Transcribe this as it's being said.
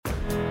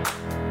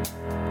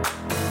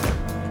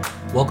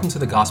Welcome to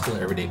the Gospel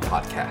Everyday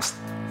podcast,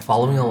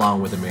 following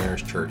along with the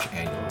Mariners Church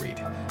annual read.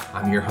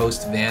 I'm your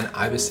host, Van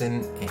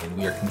Iveson, and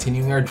we are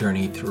continuing our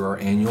journey through our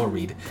annual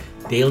read,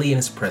 Daily in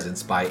His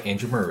Presence by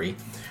Andrew Murray,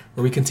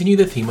 where we continue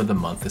the theme of the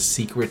month, The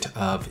Secret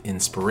of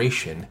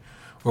Inspiration,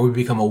 where we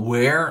become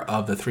aware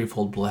of the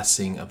threefold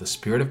blessing of the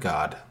Spirit of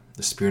God,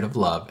 the Spirit of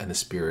love, and the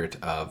Spirit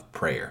of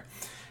prayer.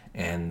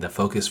 And the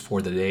focus for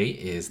the day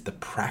is the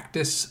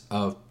practice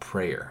of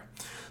prayer.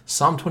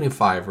 Psalm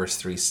 25 verse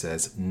 3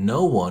 says,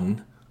 "No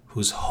one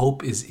whose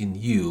hope is in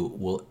you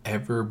will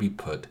ever be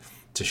put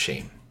to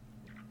shame."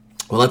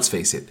 Well, let's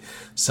face it,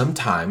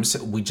 sometimes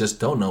we just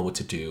don't know what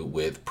to do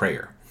with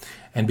prayer.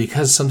 And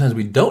because sometimes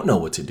we don't know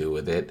what to do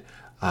with it,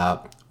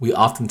 we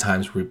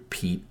oftentimes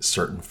repeat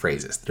certain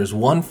phrases. There's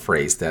one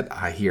phrase that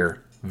I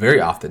hear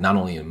very often, not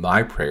only in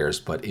my prayers,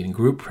 but in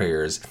group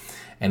prayers,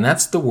 and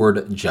that's the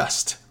word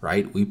just,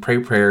 right? We pray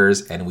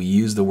prayers and we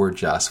use the word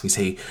just. We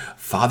say,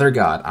 "Father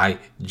God, I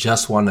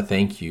just want to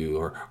thank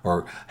you,"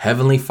 or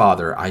 "Heavenly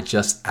Father, I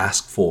just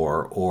ask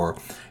for," or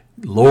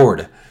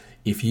 "Lord,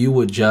 if you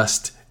would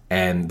just,"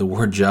 and the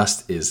word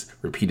just is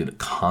repeated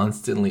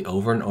constantly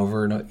over and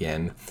over and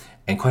again.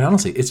 And quite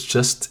honestly, it's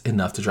just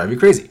enough to drive you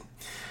crazy.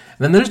 And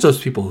then there's those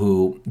people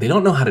who, they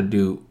don't know how to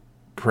do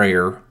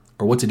prayer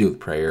or what to do with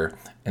prayer.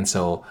 And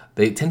so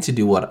they tend to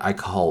do what I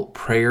call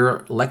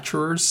prayer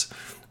lecturers,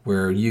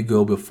 where you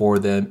go before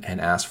them and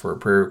ask for a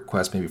prayer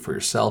request, maybe for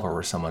yourself or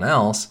for someone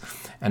else.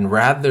 And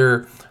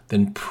rather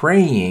than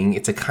praying,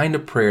 it's a kind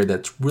of prayer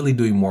that's really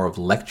doing more of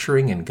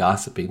lecturing and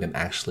gossiping than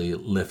actually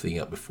lifting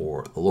up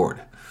before the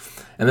Lord.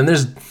 And then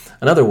there's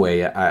another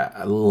way,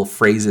 little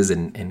phrases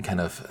and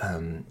kind of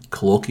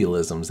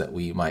colloquialisms that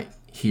we might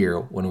hear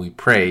when we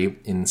pray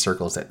in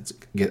circles that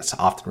gets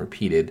often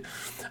repeated.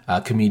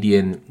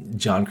 Comedian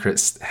John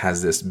Crist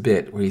has this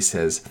bit where he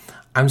says,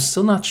 "I'm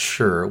still not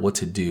sure what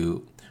to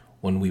do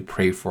when we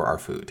pray for our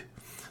food.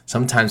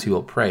 Sometimes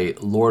people pray,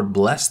 'Lord,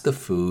 bless the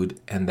food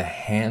and the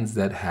hands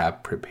that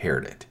have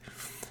prepared it.'"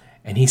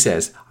 And he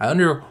says, I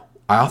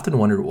often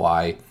wondered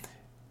why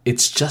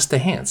it's just the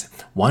hands.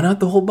 Why not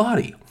the whole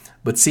body?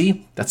 But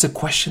see, that's a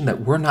question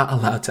that we're not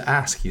allowed to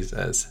ask, he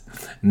says.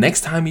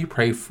 Next time you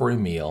pray for a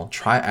meal,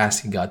 try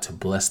asking God to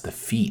bless the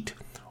feet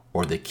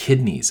or the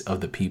kidneys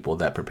of the people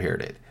that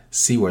prepared it.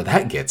 See where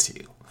that gets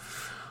you.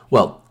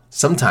 Well,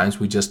 sometimes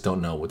we just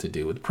don't know what to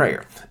do with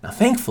prayer. Now,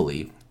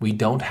 thankfully, we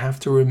don't have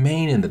to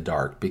remain in the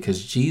dark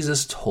because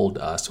Jesus told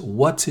us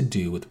what to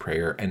do with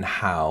prayer and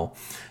how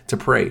to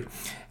pray.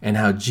 And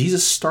how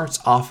Jesus starts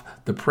off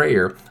the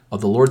prayer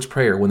of the Lord's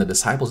Prayer when the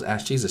disciples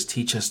ask Jesus,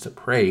 "Teach us to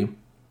pray."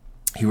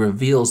 He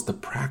reveals the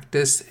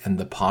practice and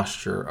the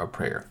posture of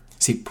prayer.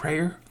 See,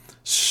 prayer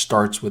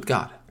starts with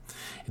God.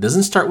 It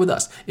doesn't start with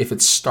us. If it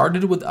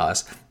started with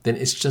us, then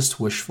it's just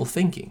wishful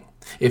thinking.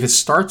 If it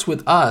starts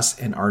with us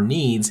and our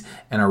needs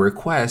and our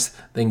requests,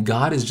 then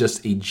God is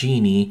just a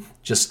genie,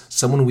 just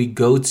someone we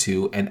go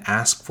to and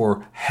ask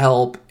for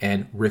help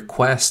and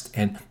request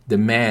and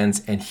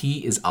demands, and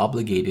he is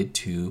obligated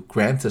to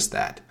grant us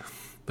that.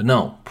 But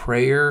no,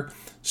 prayer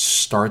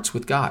starts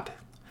with God,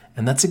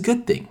 and that's a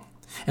good thing.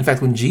 In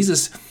fact, when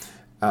Jesus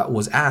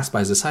was asked by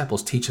his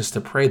disciples, "Teach us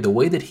to pray," the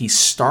way that he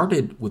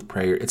started with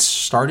prayer, it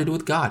started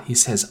with God. He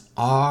says,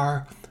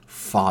 "Our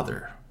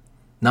Father."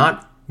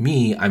 Not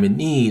me, I'm in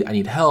need, I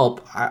need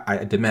help,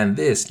 I demand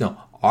this. No,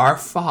 "Our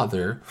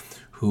Father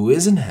who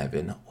is in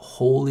heaven,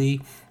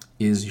 holy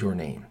is your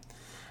name."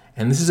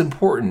 And this is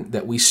important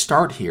that we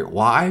start here.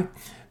 Why?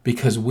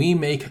 Because we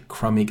make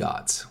crummy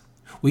gods.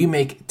 We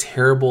make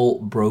terrible,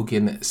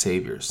 broken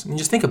saviors. I mean,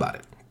 just think about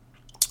it.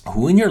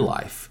 Who in your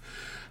life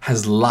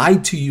has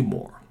lied to you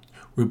more,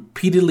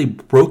 repeatedly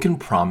broken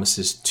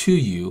promises to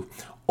you,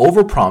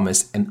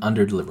 overpromise and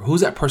underdeliver?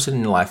 Who's that person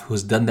in your life who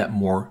has done that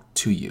more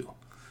to you?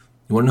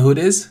 You want to know who it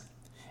is?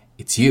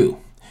 It's you.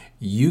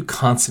 You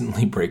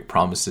constantly break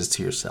promises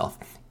to yourself,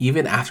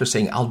 even after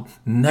saying, "I'll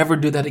never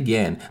do that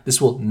again.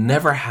 This will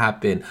never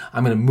happen.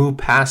 I'm going to move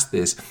past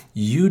this."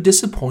 You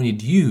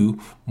disappointed you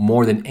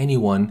more than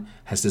anyone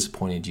has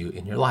disappointed you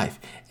in your life.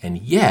 And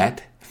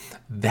yet,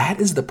 that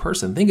is the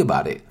person, think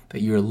about it,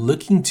 that you're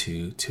looking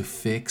to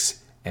fix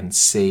and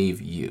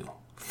save you.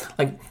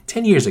 Like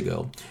 10 years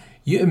ago,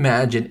 you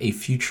imagine a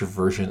future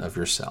version of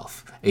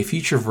yourself, a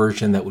future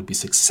version that would be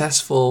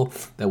successful,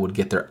 that would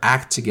get their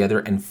act together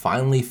and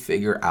finally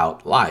figure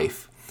out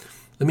life.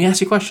 Let me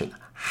ask you a question.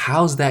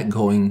 How's that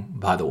going,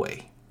 by the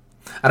way?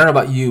 I don't know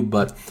about you,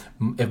 but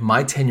if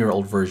my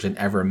 10-year-old version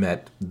ever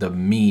met the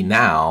me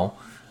now,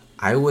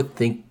 I would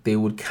think they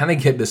would kind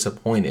of get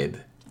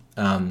disappointed.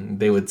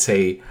 They would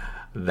say,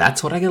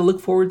 "That's what I got to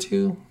look forward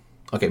to?"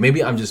 Okay,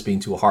 maybe I'm just being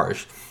too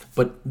harsh,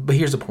 but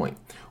here's the point.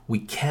 We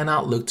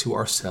cannot look to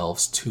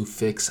ourselves to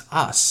fix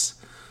us.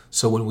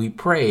 So when we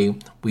pray,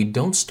 we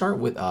don't start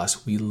with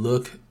us, we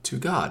look to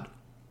God.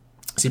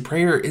 See,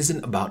 prayer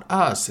isn't about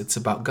us. It's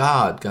about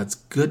God, God's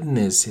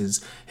goodness,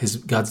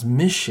 God's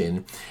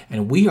mission,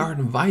 and we are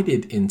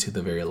invited into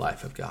the very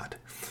life of God.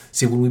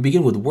 See, when we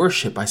begin with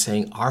worship by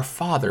saying our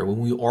Father, when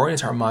we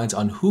orient our minds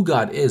on who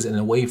God is and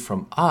away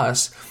from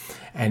us,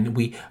 and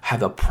we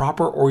have a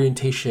proper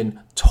orientation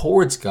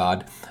towards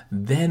God,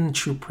 then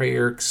true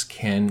prayers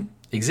can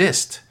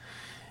exist.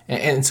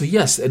 And so,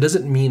 yes, it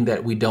doesn't mean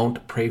that we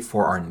don't pray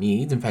for our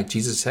needs. In fact,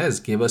 Jesus says,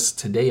 give us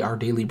today our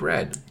daily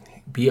bread,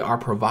 be our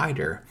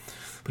provider.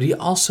 But he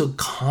also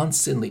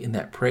constantly in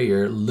that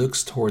prayer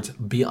looks towards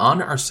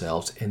beyond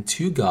ourselves and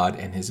to God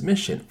and his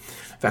mission.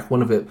 In fact,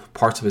 one of the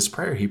parts of his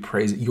prayer, he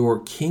prays, your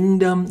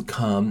kingdom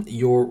come,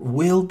 your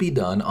will be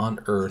done on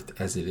earth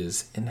as it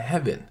is in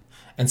heaven.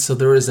 And so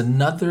there is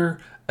another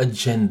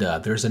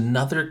agenda, there's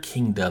another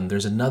kingdom,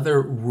 there's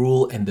another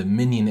rule and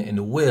dominion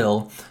and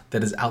will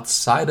that is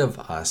outside of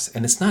us.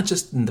 And it's not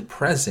just in the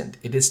present,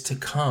 it is to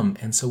come.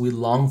 And so we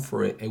long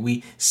for it and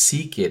we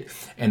seek it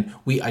and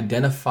we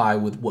identify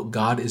with what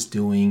God is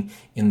doing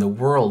in the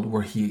world,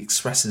 where he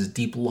expresses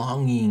deep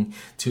longing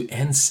to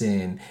end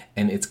sin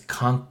and its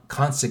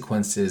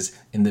consequences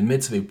in the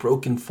midst of a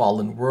broken,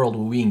 fallen world,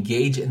 where we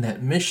engage in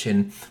that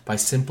mission by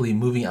simply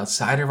moving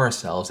outside of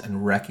ourselves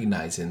and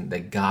recognizing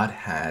that God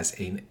has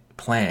a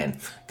plan.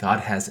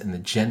 God has an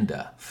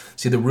agenda.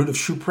 See, the root of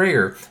true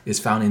prayer is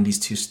found in these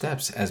two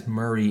steps, as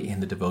Murray in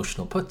the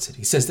devotional puts it.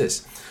 He says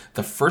this: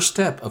 the first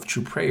step of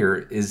true prayer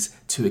is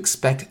to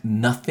expect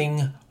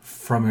nothing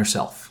from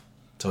yourself.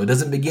 So it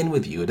doesn't begin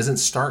with you. It doesn't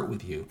start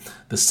with you.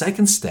 The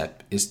second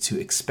step is to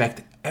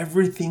expect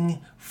everything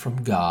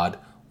from God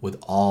with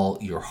all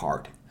your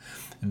heart.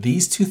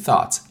 These two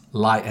thoughts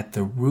lie at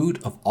the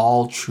root of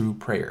all true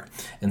prayer.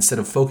 Instead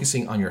of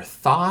focusing on your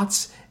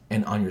thoughts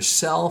and on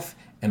yourself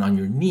and on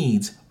your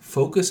needs,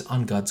 focus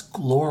on God's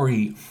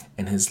glory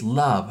and his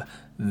love.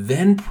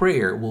 Then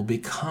prayer will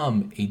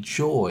become a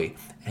joy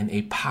and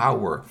a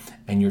power,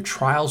 and your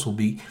trials will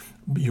be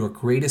your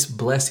greatest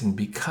blessing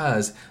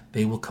because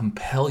they will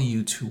compel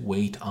you to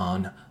wait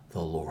on the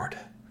Lord.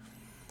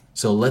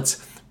 So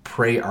let's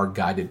pray our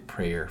guided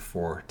prayer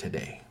for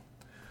today.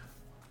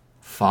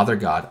 Father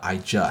God,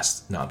 I'm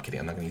not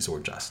going to use the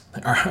word just.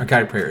 Our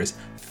guided prayer is,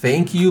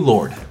 thank you,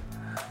 Lord,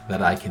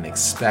 that I can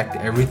expect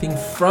everything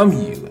from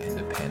you and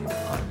depend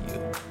on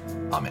you.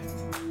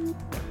 Amen.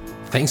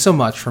 Thanks so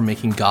much for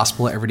making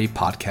Gospel Everyday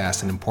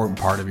Podcast an important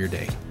part of your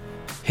day.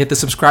 Hit the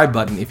subscribe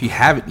button if you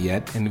haven't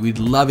yet, and we'd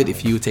love it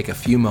if you would take a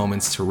few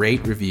moments to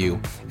rate,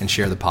 review, and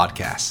share the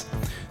podcast.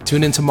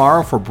 Tune in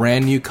tomorrow for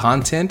brand new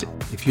content.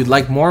 If you'd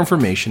like more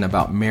information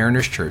about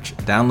Mariners Church,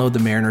 download the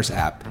Mariners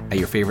app at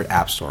your favorite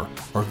app store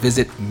or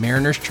visit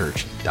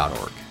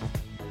marinerschurch.org.